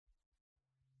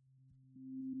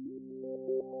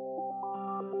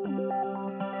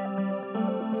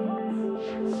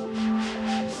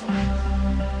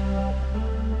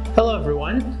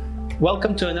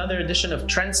Welcome to another edition of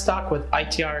Trends Talk with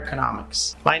ITR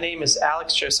Economics. My name is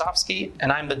Alex Cherosovsky,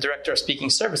 and I'm the Director of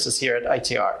Speaking Services here at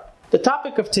ITR. The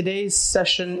topic of today's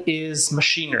session is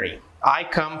machinery. I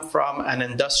come from an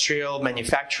industrial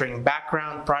manufacturing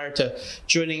background. Prior to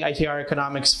joining ITR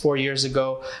Economics 4 years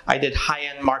ago, I did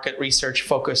high-end market research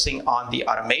focusing on the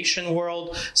automation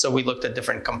world. So we looked at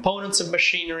different components of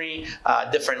machinery,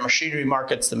 different machinery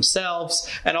markets themselves,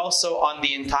 and also on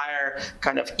the entire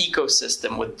kind of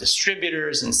ecosystem with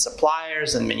distributors and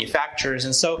suppliers and manufacturers.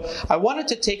 And so I wanted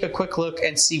to take a quick look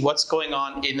and see what's going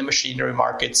on in the machinery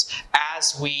markets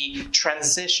as we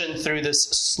transition through this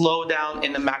slowdown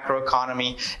in the macroeconomy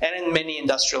and in many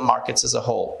industrial markets as a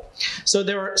whole. So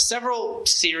there are several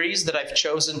series that I've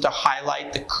chosen to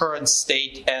highlight the current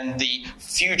state and the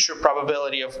future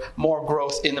probability of more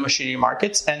growth in the machinery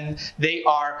markets, and they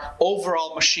are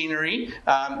overall machinery,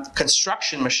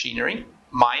 construction machinery,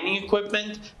 mining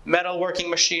equipment, metalworking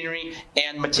machinery,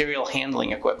 and material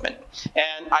handling equipment.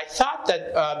 And I thought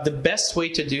that the best way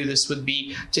to do this would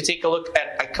be to take a look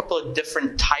at a couple of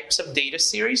different types of data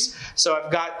series. So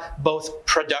I've got both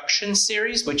production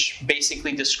series, which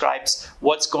basically describes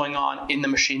what's going on in the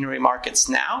machinery markets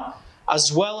now,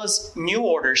 as well as new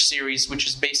order series, which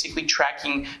is basically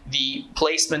tracking the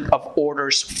placement of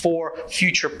orders for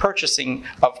future purchasing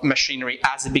of machinery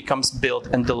as it becomes built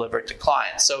and delivered to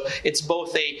clients. So it's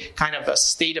both a kind of a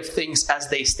state of things as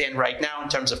they stand right now in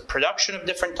terms of production of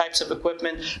different types of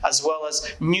equipment, as well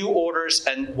as new orders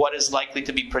and what is likely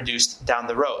to be produced down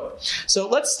the road. So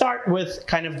let's start with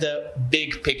kind of the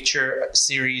big picture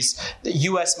series, the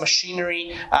U.S.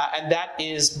 machinery, and that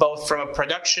is both from a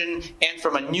production and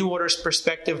from a new orders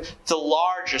perspective, the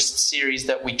largest series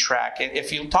that we track. And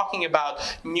if you're talking about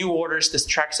new orders, this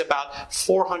tracks about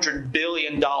 $400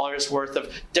 billion worth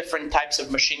of different types of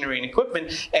machinery and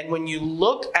equipment. And when you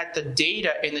look at the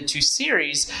data in the two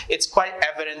series, it's quite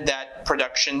evident that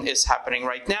production is happening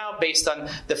right now based on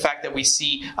the fact that we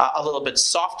see a little bit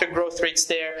softer growth rates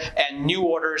there, and new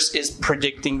orders is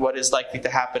predicting what is likely to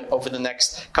happen over the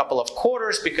next couple of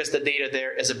quarters because the data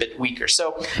there is a bit weaker.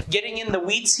 So getting in the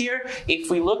weeds here, if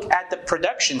we look at the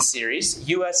production series,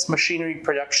 U.S. Machinery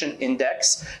Production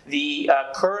Index, the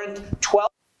current 12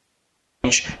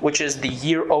 which is the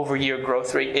year-over-year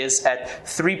growth rate, is at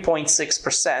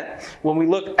 3.6%. When we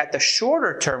look at the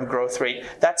shorter-term growth rate,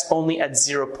 that's only at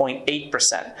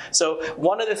 0.8%. So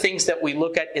one of the things that we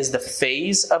look at is the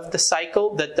phase of the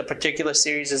cycle that the particular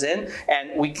series is in,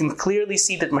 and we can clearly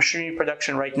see that machinery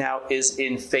production right now is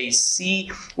in phase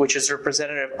C, which is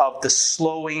representative of the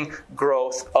slowing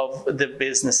growth of the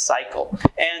business cycle.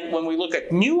 And when we look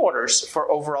at new orders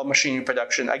for overall machinery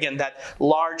production, again, that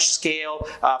large-scale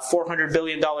 $400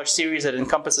 billion series that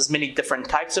encompasses many different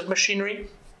types of machinery,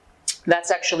 that's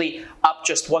actually up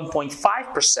just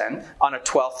 1.5% on a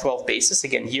 12-12 basis,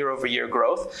 again, year-over-year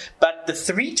growth. But the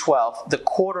 3/12, the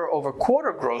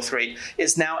quarter-over-quarter growth rate,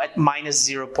 is now at minus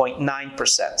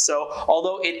 0.9%. So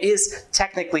although it is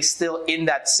technically still in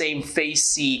that same phase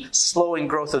C slowing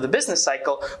growth of the business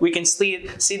cycle, we can see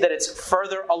that it's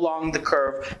further along the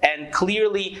curve and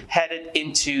clearly headed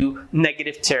into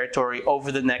negative territory over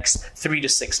the next 3 to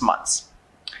 6 months.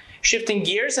 Shifting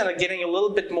gears and getting a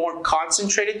little bit more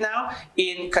concentrated now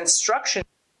in construction,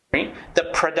 the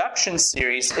production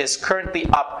series is currently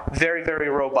up very, very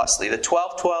robustly. The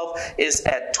 12/12 is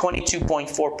at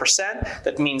 22.4%.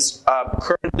 That means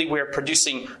currently we're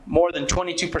producing more than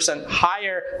 22%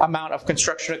 higher amount of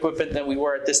construction equipment than we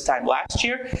were at this time last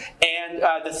year. And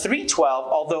the 3/12,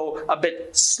 although a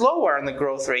bit slower on the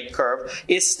growth rate curve,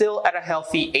 is still at a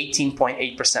healthy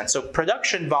 18.8%. So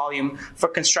production volume for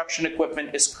construction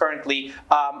equipment is currently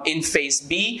in phase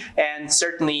B and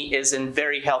certainly is in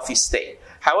very healthy state.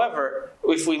 However,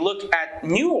 if we look at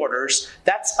new orders,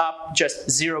 that's up just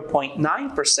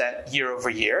 0.9% year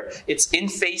over year. It's in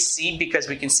phase C because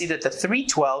we can see that the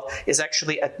 3/12 is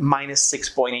actually at minus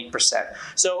 6.8%.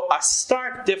 So a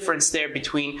stark difference there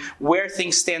between where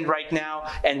things stand right now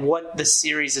and what the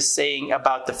series is saying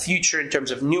about the future in terms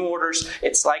of new orders.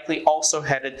 It's likely also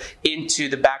headed into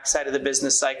the backside of the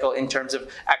business cycle in terms of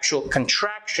actual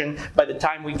contraction by the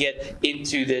time we get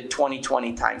into the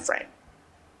 2020 timeframe.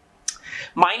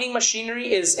 Mining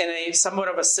machinery is in a somewhat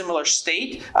of a similar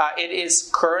state. It is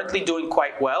currently doing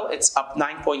quite well. It's up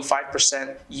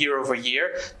 9.5% year over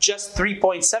year, just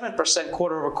 3.7%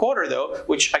 quarter over quarter though,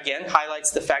 which again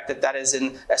highlights the fact that that is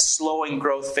in a slowing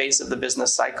growth phase of the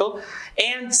business cycle.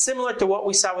 And similar to what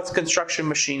we saw with construction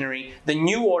machinery, the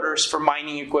new orders for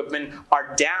mining equipment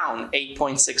are down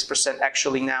 8.6%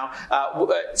 actually now.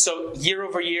 So year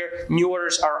over year, new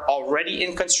orders are already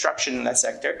in construction in that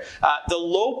sector. The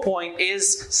low point is is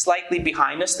slightly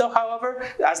behind us though, however,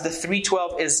 as the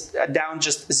 312 is down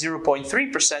just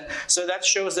 0.3%. So that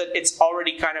shows that it's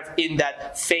already kind of in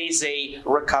that phase A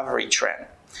recovery trend.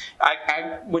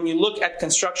 When you look at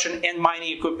construction and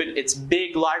mining equipment, it's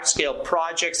big, large-scale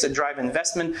projects that drive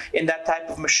investment in that type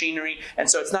of machinery. And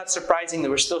so it's not surprising that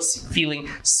we're still feeling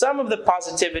some of the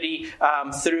positivity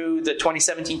through the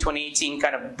 2017-2018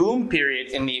 kind of boom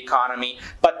period in the economy.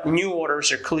 But new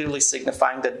orders are clearly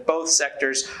signifying that both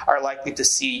sectors are likely to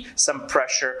see some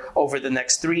pressure over the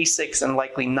next 3, 6, and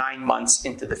likely 9 months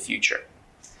into the future.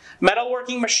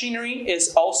 Metalworking machinery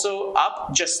is also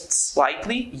up just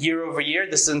slightly year over year.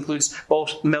 This includes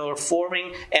both metal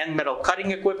forming and metal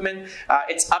cutting equipment.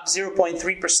 It's up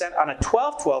 0.3% on a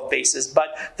 12/12 basis, but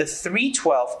the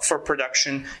 3/12 for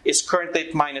production is currently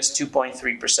at minus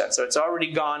 2.3%. So it's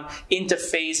already gone into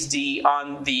phase D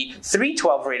on the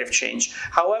 3/12 rate of change.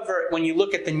 However, when you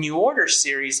look at the new order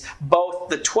series, both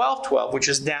the 12/12, which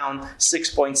is down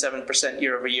 6.7%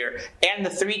 year over year, and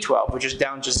the 3/12, which is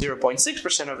down just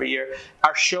 0.6% over year,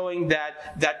 are showing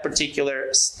that that particular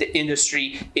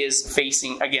industry is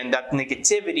facing, again, that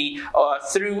negativity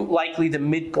through likely the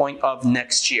midpoint of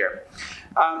next year.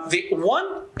 The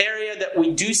one area that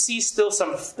we do see still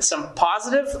some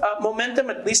positive momentum,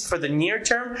 at least for the near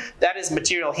term, that is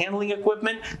material handling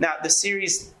equipment. Now, the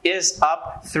series is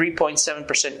up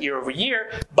 3.7% year over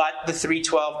year, but the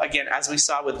 312, again, as we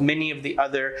saw with many of the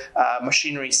other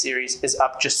machinery series, is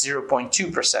up just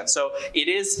 0.2%. So it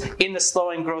is in the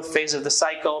slowing growth phase of the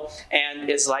cycle and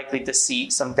is likely to see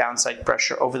some downside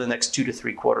pressure over the next 2 to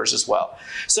 3 quarters as well.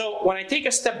 So when I take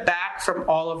a step back from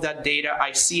all of that data,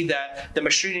 I see that the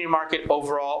machinery market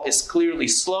overall is clearly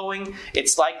slowing.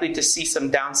 It's likely to see some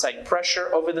downside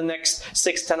pressure over the next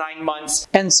 6 to 9 months.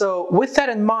 And so with that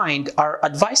in mind, our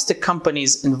advice to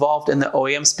companies involved in the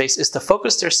OEM space is to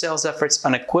focus their sales efforts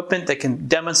on equipment that can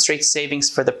demonstrate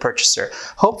savings for the purchaser,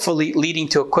 hopefully leading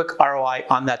to a quick ROI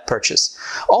on that purchase.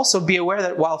 Also, be aware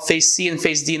that while phase C and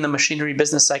phase D in the machinery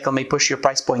business cycle may push your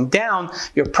price point down,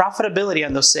 your profitability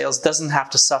on those sales doesn't have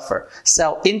to suffer.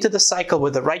 Sell into the cycle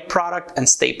with the right product and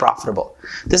stay profitable.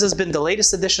 This has been the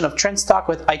latest edition of Trends Talk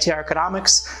with ITR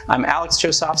Economics. I'm Alex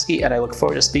Josofsky, and I look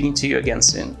forward to speaking to you again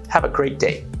soon. Have a great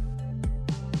day.